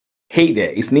Hey there,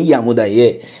 it's Yamuda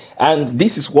here, and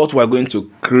this is what we're going to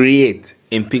create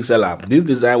in Pixellab.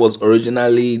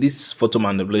 This photo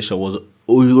manipulation was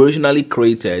originally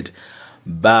created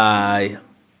by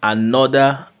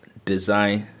another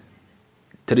design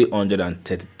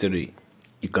 333.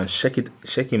 You can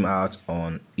check him out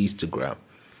on Instagram.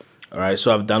 All right,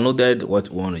 so I've downloaded what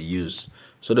we want to use.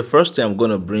 So the first thing I'm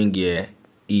going to bring here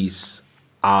is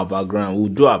our background. We'll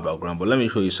do our background, but let me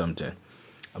show you something.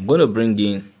 I'm going to bring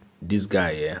in this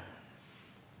guy here.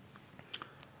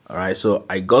 All right, so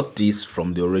I got this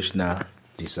from the original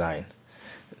design.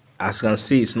 As you can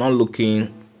see, it's not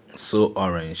looking so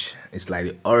orange. It's like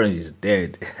the orange is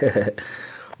dead.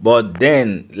 But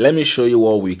then let me show you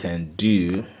what we can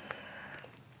do.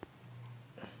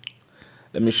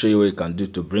 Let me show you what you can do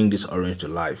to bring this orange to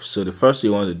life. So the first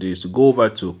thing you want to do is to go over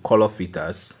to color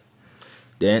filters,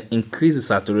 then increase the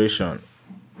saturation.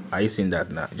 Are you seeing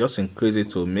that now? Just increase it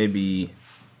to maybe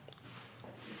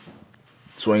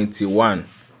 21.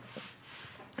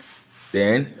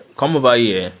 Then come over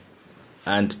here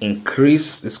and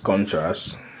increase this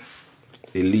contrast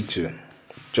a little,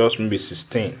 just maybe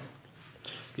 16.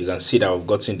 You can see that we've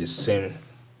gotten the same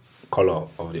color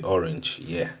of the orange.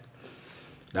 Yeah,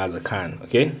 that's the can.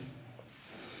 Okay,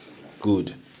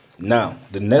 good. Now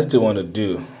the next thing we want to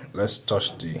do, let's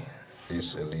touch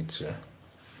this a little.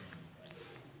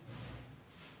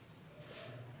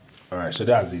 All right, so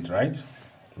that's it, right?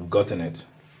 We've gotten it.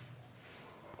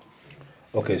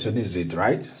 Okay, so this is it,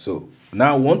 right? So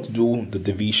now I want to do the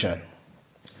division.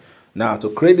 Now to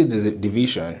create the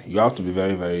division, you have to be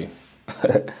very, very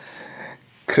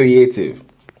creative.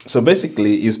 So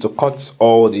basically is to cut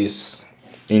all this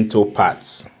into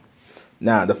parts.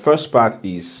 Now the first part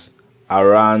is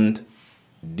around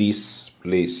this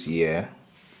place here.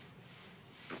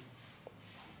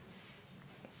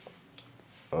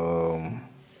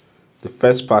 The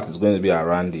first part is going to be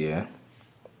around here.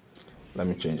 Let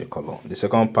me change the color. The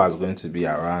second part is going to be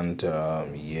around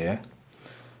here.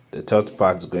 The third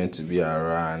part is going to be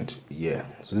around here.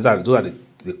 So those are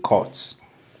the cuts,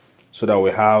 so that we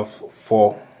have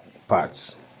 4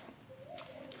 parts.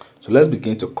 So let's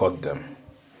begin to cut them.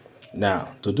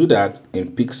 Now to do that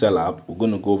in Pixellab, we're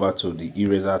going to go over to the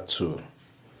eraser tool.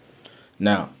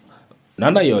 Now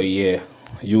that you're here,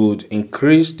 you would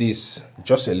increase this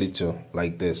just a little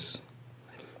like this.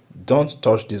 Don't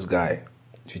touch this guy.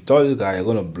 If you touch this guy, you're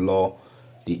going to blur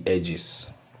the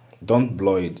edges. Don't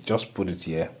blur it, just put it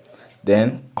here.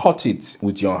 Then cut it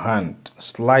with your hand,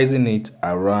 slicing it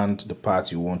around the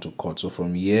part you want to cut. So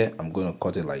from here, I'm going to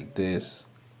cut it like this.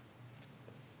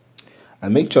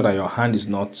 And make sure that your hand is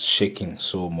not shaking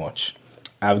so much.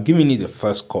 I've given it the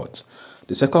first cut.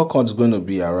 The second cut is going to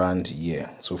be around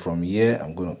here. So from here,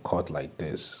 I'm going to cut like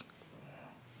this.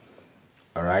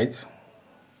 All right.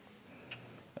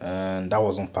 And that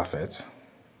wasn't perfect.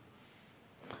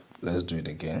 Let's do it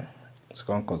again.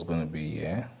 Second cut is going to be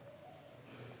here.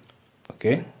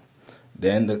 Okay.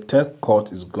 Then the third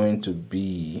cut is going to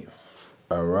be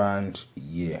around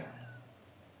here.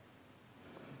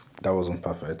 That wasn't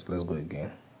perfect. Let's go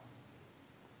again.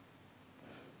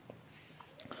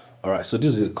 All right. So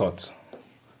this is the cut.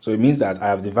 So it means that I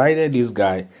have divided this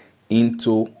guy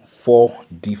into 4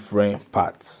 different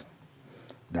parts.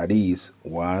 That is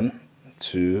 1,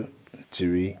 2,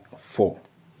 3, 4.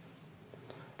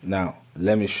 Now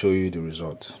let me show you the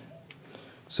result.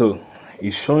 So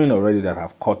it's showing already that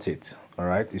I've cut it. All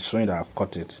right, it's showing that I've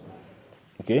cut it.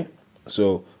 Okay,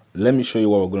 so let me show you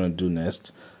what we're going to do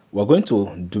next. We're going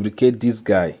to duplicate this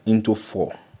guy into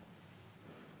 4.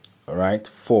 All right,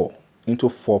 4 into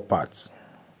 4 parts.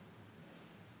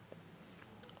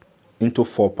 Into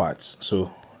 4 parts.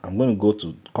 So I'm going to go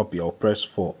to copy. I'll press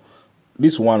 4.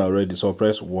 This one already, so I'll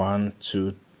press 1,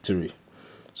 2, 3.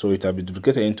 So it will be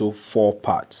duplicated into 4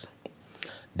 parts.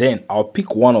 Then I'll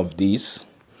pick one of these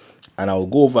and I'll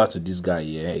go over to this guy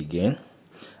here again,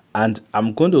 and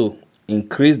I'm going to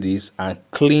increase this and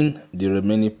clean the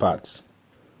remaining parts.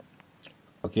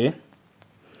 Okay,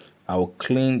 I will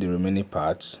clean the remaining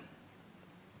parts.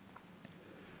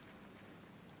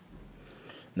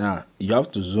 Now you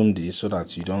have to zoom this so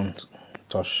that you don't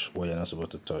touch what you're not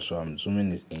supposed to touch. So I'm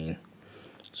zooming it in.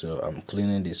 So I'm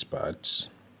cleaning these parts.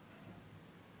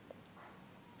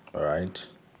 All right.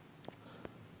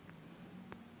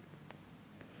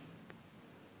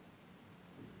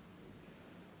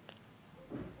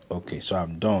 Okay, so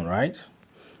I'm done, right?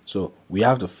 So we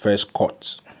have the first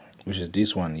cut, which is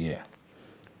this one here.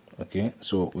 Okay,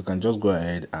 so we can just go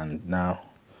ahead and now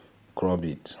crop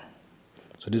it.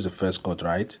 So this is the first cut,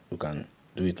 right? We can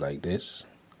do it like this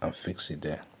and fix it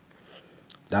there.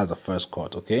 That's the first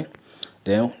cut. Okay,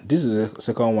 then this is the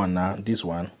second one. Now this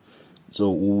one, So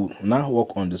we'll now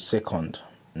work on the second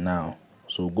now.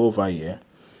 So go over here,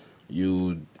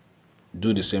 you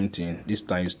do the same thing. This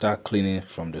time you start cleaning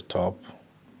from the top.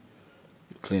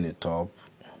 You clean the top,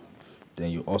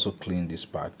 then you also clean this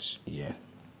part here.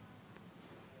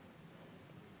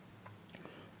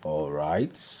 All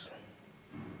right, so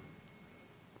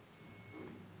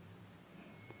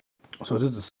this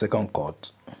is the second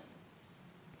cut.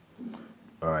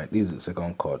 All right, this is the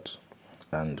second cut,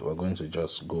 and we're going to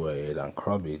just go ahead and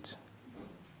crop it,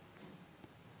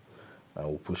 and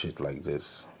we'll push it like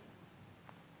this.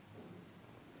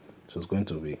 So it's going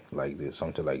to be like this,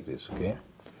 something like this. Okay,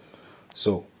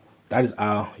 so that is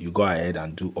how you go ahead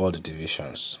and do all the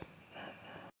divisions.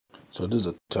 So this is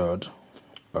the third.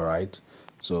 All right,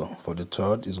 so for the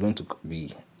third, it's going to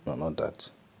be, no, not that,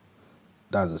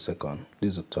 that's the second,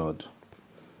 this is the third.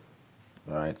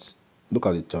 All right, look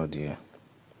at the third here.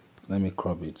 Let me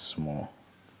crop it small.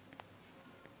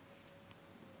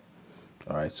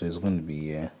 All right, so it's going to be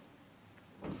here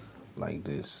like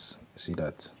this. See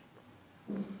that?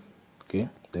 Okay,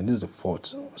 then this is the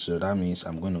fourth, so that means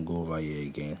I'm going to go over here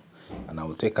again, and I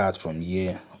will take out from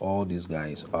here all these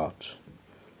guys out.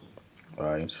 All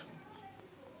right.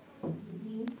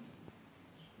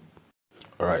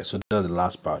 All right, so that's the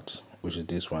last part, which is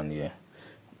this one here.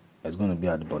 It's going to be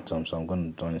at the bottom, so I'm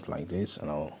going to turn it like this, and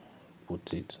I'll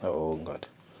put it, oh god,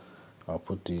 I'll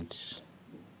put it,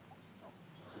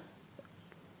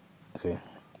 okay,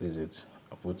 this is it.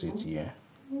 I'll put it here.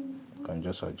 I can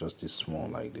just adjust it small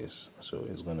like this, so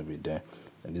it's going to be there,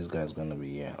 and this guy is going to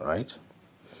be here. Right,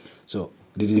 so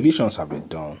the divisions have been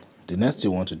done. The next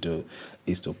thing you want to do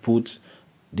is to put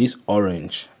this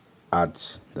orange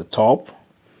at the top.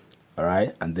 All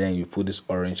right, and then you put this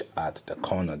orange at the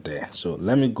corner there. So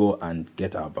let me go and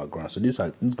get our background. So this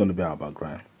is going to be our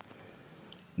background.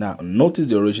 Now notice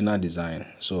the original design.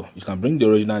 So you can bring the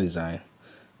original design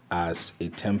as a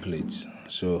template.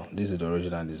 So this is the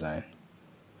original design.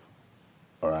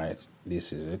 All right,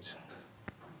 this is it.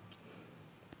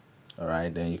 All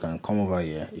right, then you can come over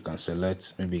here, you can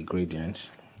select maybe gradient,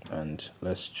 and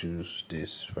let's choose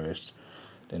this first,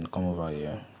 then come over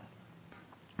here.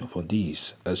 For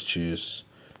these, let's choose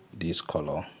this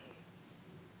color.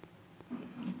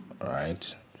 All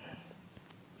right,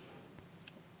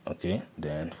 okay,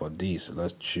 then for this,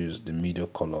 let's choose the middle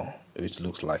color, which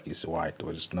looks like it's white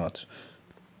but it's not.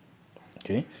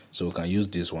 Okay, so we can use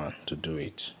this one to do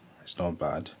it, it's not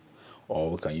bad, or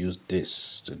we can use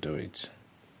this to do it.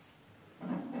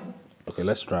 Okay,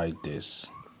 let's try this.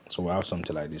 So we have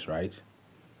something like this, right?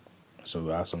 So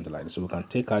we have something like this. So we can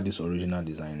take out this original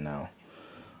design now,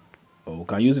 or we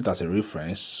can use it as a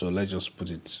reference. So let's just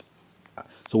put it,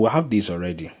 so we have this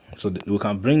already, so we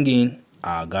can bring in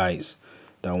our guys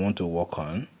that I want to work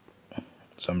on.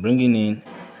 So I'm bringing in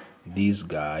this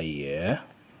guy here.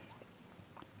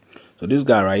 So this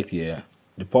guy right here,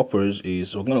 the purpose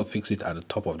is we're going to fix it at the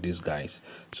top of these guys.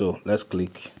 So let's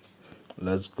click,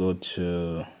 let's go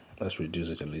to, let's reduce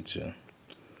it a little.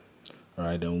 All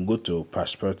right, then we'll go to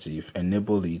perspective,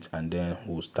 enable it, and then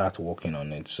we'll start working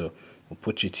on it. So we'll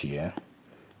put it here,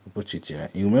 we'll put it here.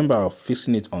 You remember I'm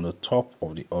fixing it on the top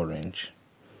of the orange.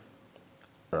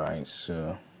 All right,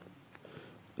 so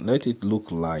let it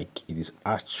look like it is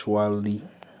actually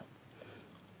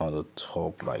on the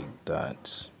top like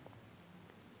that.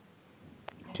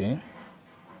 Okay,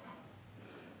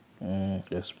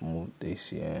 let's move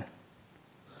this here,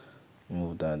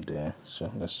 move that there.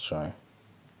 So let's try.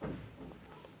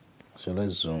 So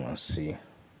let's zoom and see.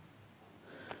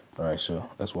 All right, so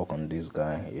let's work on this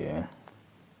guy here,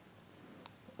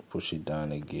 push it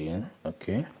down again.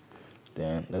 Okay,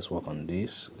 then let's work on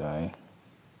this guy.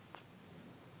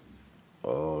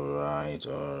 All right.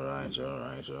 So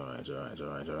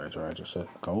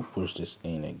can we push this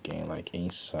in again, like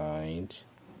inside?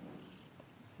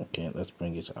 Okay, let's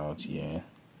bring it out here.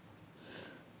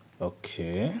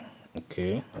 Okay.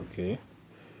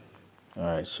 All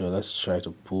right, so let's try to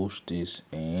push this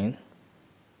in.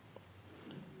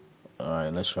 All right,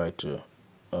 let's try to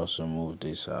also move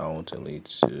this out a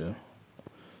little.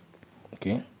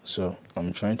 Okay, so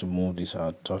I'm trying to move this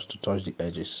out to touch the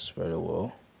edges very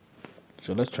well.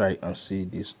 So let's try and see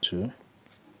these two.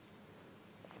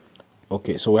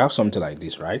 Okay, so we have something like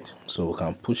this, right? So we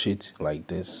can push it like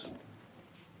this.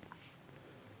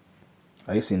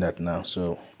 Are you seeing that now?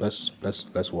 So let's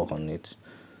work on it.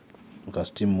 We can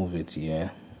still move it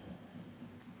here.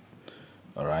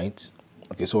 All right.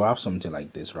 Okay, so we have something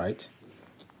like this, right?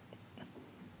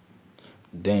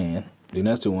 Then the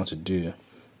next thing we want to do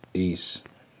is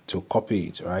to copy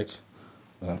it, right?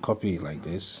 We can copy it like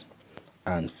this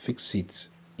and fix it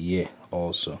here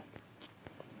also.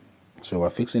 So we're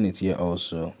fixing it here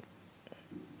also.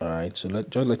 All right, so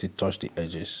just let it touch the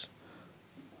edges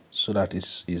so that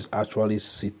it's actually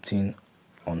sitting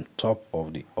on top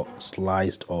of the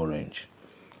sliced orange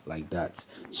like that.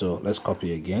 So let's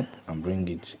copy again and bring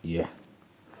it here.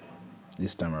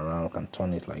 This time around, we can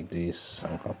turn it like this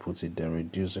and we can put it there,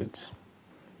 reduce it,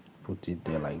 put it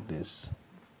there like this.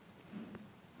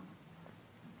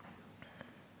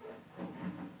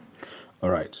 All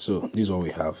right, so this is what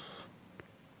we have.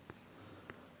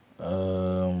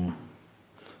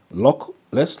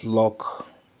 Let's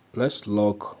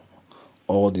lock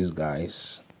all these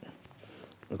guys,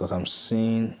 because I'm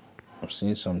seeing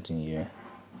something here.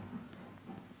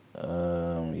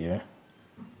 Yeah,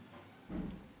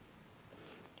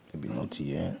 maybe not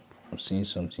here. I'm seeing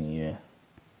something here.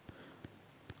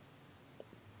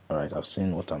 All right, I've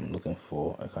seen what I'm looking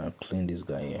for. I can clean this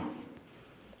guy here.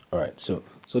 All right, so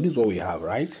this is what we have,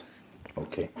 right?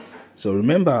 Okay, so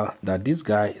remember that this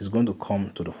guy is going to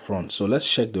come to the front. So let's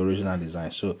check the original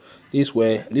design. So this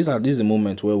is the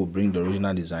moment where we bring the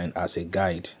original design as a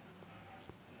guide.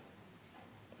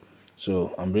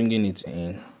 So I'm bringing it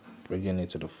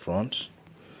to the front.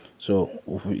 So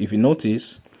if you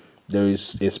notice, there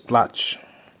is a splash.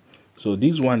 So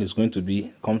this one is going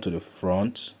to come to the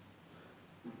front,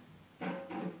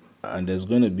 and there's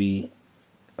going to be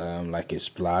like a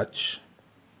splash.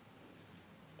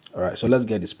 All right, so let's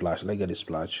get the splash.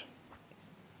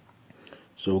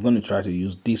 So we're going to try to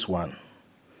use this one.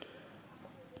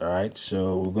 All right,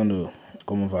 so we're going to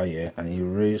come over here and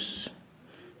erase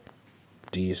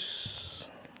this.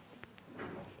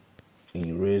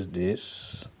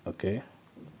 Okay,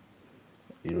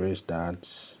 erase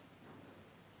that,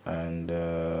 and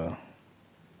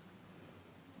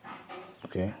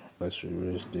okay, let's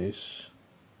erase this.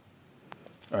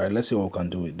 All right, let's see what we can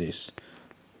do with this.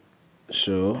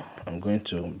 So I'm going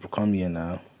to come here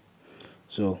now.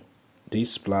 So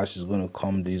this splash is going to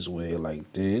come this way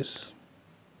like this,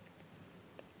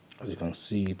 as you can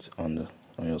see it on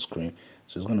your screen.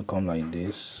 So it's going to come like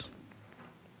this,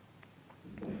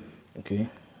 okay,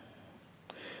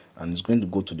 and it's going to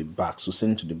go to the back. So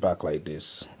send it to the back like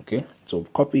this. Okay, so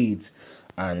copy it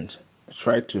and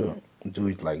try to do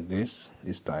it like this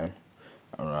time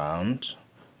around,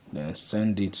 then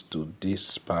send it to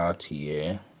this part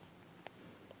here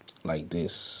like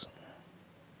this.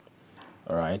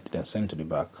 All right, then send to the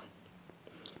back,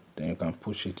 then you can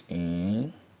push it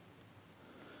in.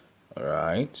 All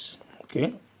right,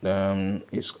 okay,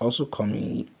 it's also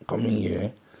coming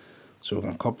here, so we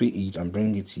can copy it and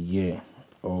bring it here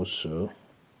also.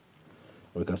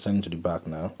 We can send it to the back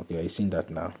now. Okay, are you seeing that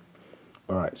now?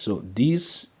 All right, so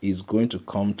this is going to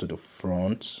come to the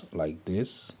front like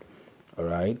this. All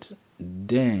right,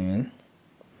 then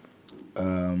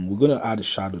we're going to add a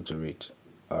shadow to it.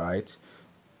 All right,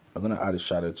 I'm going to add a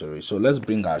shadow to it. So let's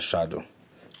bring our shadow.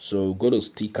 So go to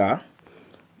sticker,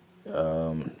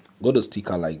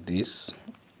 like this,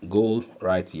 go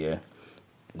right here,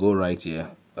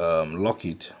 lock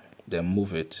it, then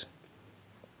move it.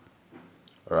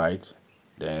 All right,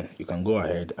 then you can go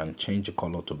ahead and change the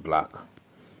color to black.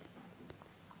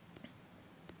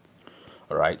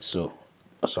 All right, so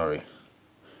sorry,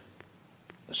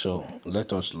 so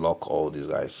let us lock all these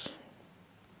guys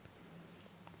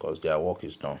because their work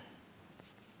is done.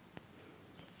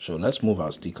 So let's move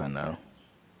our sticker now.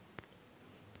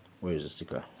 Where is the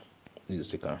sticker? This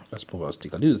is the sticker. Let's move our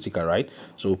sticker. This is the sticker, right?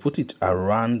 So we'll put it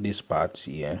around this part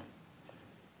here.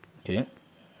 Okay.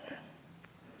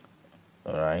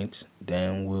 All right.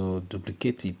 Then we'll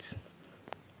duplicate it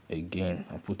again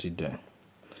and put it there.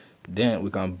 Then we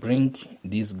can bring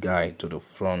this guy to the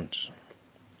front.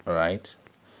 All right,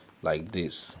 like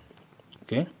this.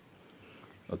 Okay.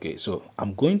 Okay. So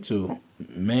I'm going to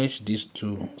mesh these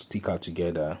two stickers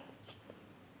together.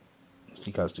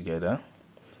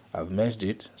 I've meshed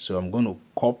it, so I'm going to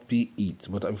copy it,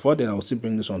 but before then I'll still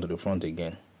bring this one to the front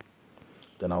again.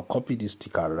 Then I'll copy this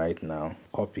sticker right now,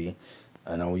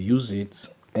 and I will use it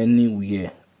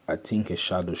anywhere I think a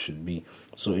shadow should be.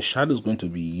 So a shadow is going to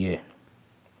be here.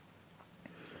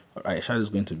 All right, a shadow is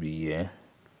going to be here,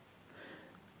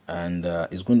 and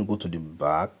it's going to go to the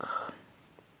back,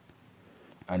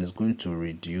 and it's going to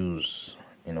reduce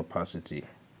in opacity.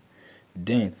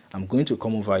 Then I'm going to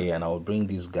come over here and I will bring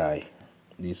this guy,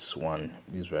 this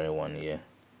very one here.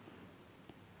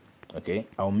 Okay,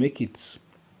 I'll make it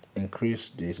increase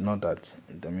this, not that,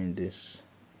 I mean this.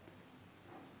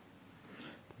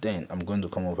 Then I'm going to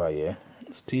come over here,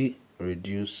 still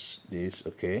reduce this.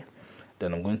 Okay,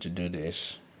 then I'm going to do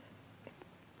this.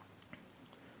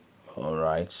 All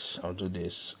right, I'll do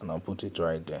this and I'll put it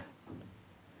right there.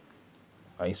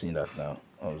 Are you seeing that now?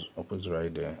 I'll put it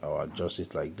right there. I'll adjust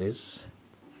it like this.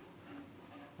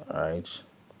 All right,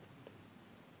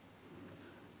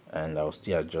 and I'll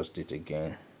still adjust it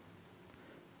again.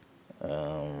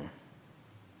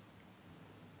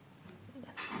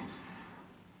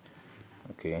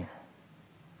 Okay,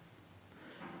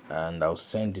 and I'll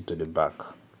send it to the back.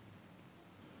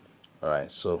 All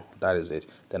right, so that is it.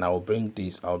 Then I'll bring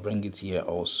it here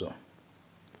also.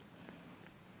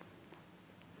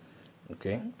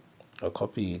 Okay, I'll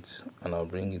copy it and I'll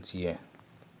bring it here.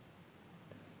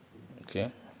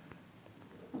 Okay,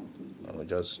 I'll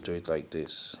just do it like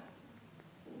this.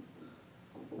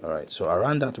 All right, so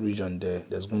around that region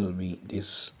there's going to be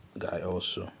this guy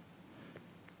also,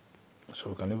 so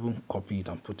we can even copy it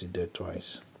and put it there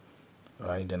twice. All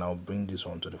right, then I'll bring this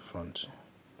one to the front.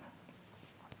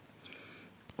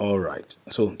 All right,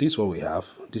 so this is what we have.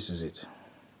 This is it.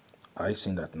 I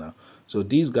seen that now. So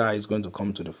this guy is going to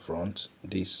come to the front.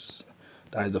 That is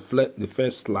the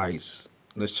first slice.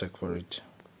 Let's check for it.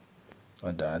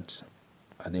 Or that,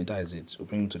 and then that is it. We'll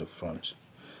bring it to the front,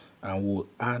 and we'll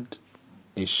add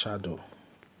a shadow.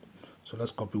 So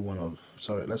let's copy one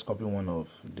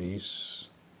of these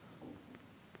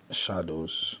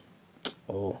shadows.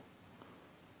 Oh,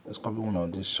 let's copy one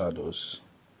of these shadows.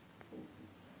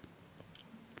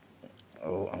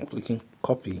 Oh, I'm clicking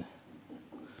copy.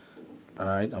 All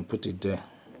right, and put it there.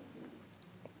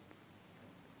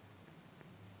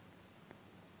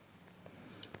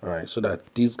 All right, so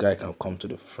that this guy can come to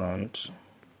the front.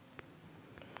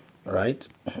 All right,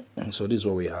 so this is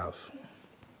what we have.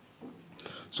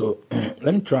 So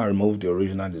let me try and remove the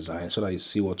original design so that you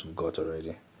see what we've got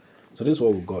already. So this is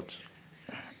what we've got.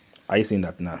 Are you seeing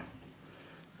that now?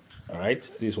 All right,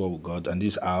 this is what we got, and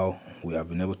this is how we have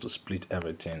been able to split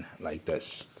everything like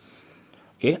this.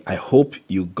 Okay, I hope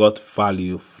you got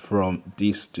value from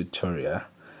this tutorial,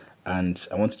 and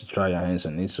I want you to try your hands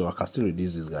on it. So I can still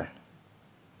reduce this guy.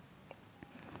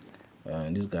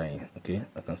 This guy, okay,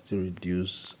 I can still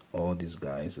reduce all these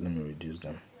guys. Let me reduce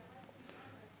them.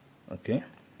 Okay.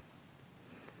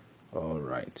 All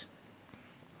right.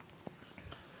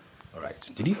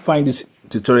 Did you find this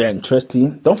tutorial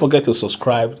interesting? Don't forget to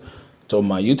subscribe to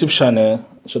my YouTube channel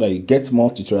so that you get more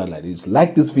tutorials like this.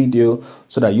 Like this video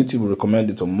so that YouTube will recommend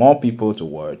it to more people to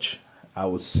watch. I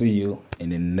will see you in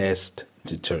the next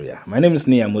tutorial. My name is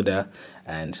Nia Muda,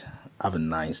 and have a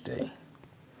nice day.